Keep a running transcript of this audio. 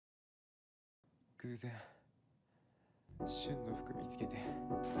偶然シュンの服見つけて。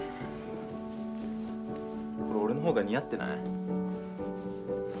これ俺の方が似合ってない？も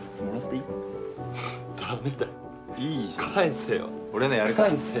らっていい？ダメだよ。いいじゃん。返せよ。俺のやるか。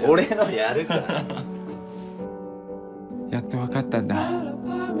返せよ。俺のやるか。やっと分かったんだ。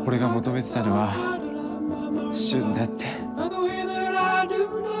俺が求めてたのはシュンだって。こ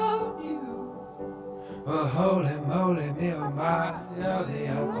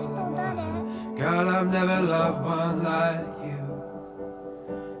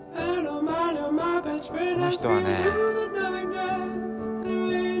の人はね、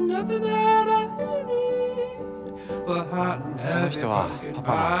この人はパ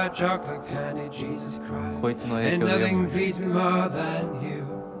パのこいつの影響で読む。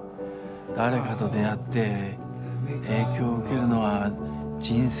誰かと出会って影響を受けるのは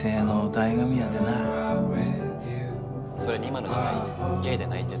人生の醍醐味やでな。それに今の時代ゲイで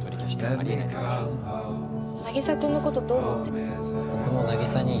ないって取り消してありえないですから。渚君のことどう思ってる？僕も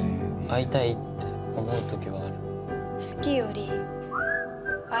渚に会いたいって思う時はある。好きより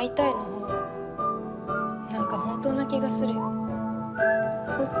会いたいの方がなんか本当な気がするよ。こ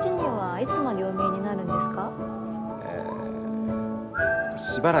っちにはいつまでお見えになるんですか？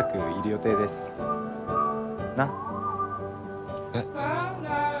しばらくいる予定です。な。え？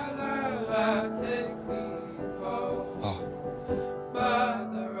あ。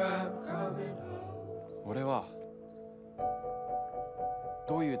俺は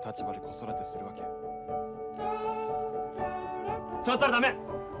どういう立場で子育てするわけ？触ったらダメ。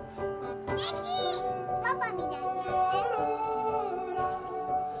パパみたいにやって。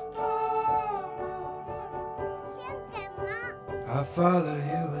I follow you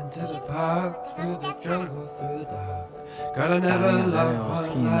into the park, through the jungle, through the dark. God, I 誰 never が誰 loved を好 one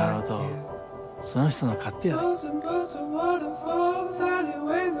きになろう like と you. その人の勝手やで。 Boats and boats and waterfalls,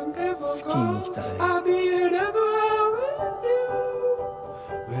 alleyways and painful 好きに生き calls. たらえ I'll be here never with you.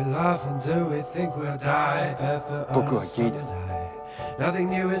 We laugh until we think we'll die. Barefoot 僕 on は a ゲイで summer す。 night. Nothing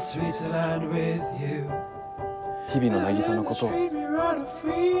new is sweeter than with you. 日々の渚のことを愛していま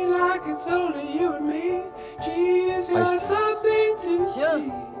す。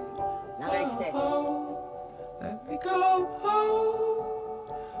長生きせ。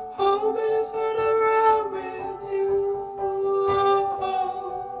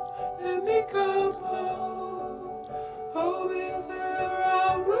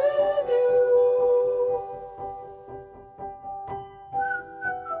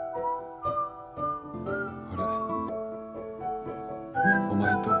お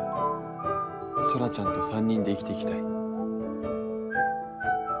前とソラちゃんと3人で生きていきたい。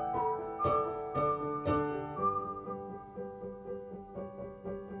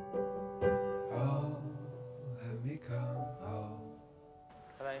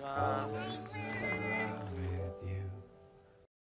ただいま。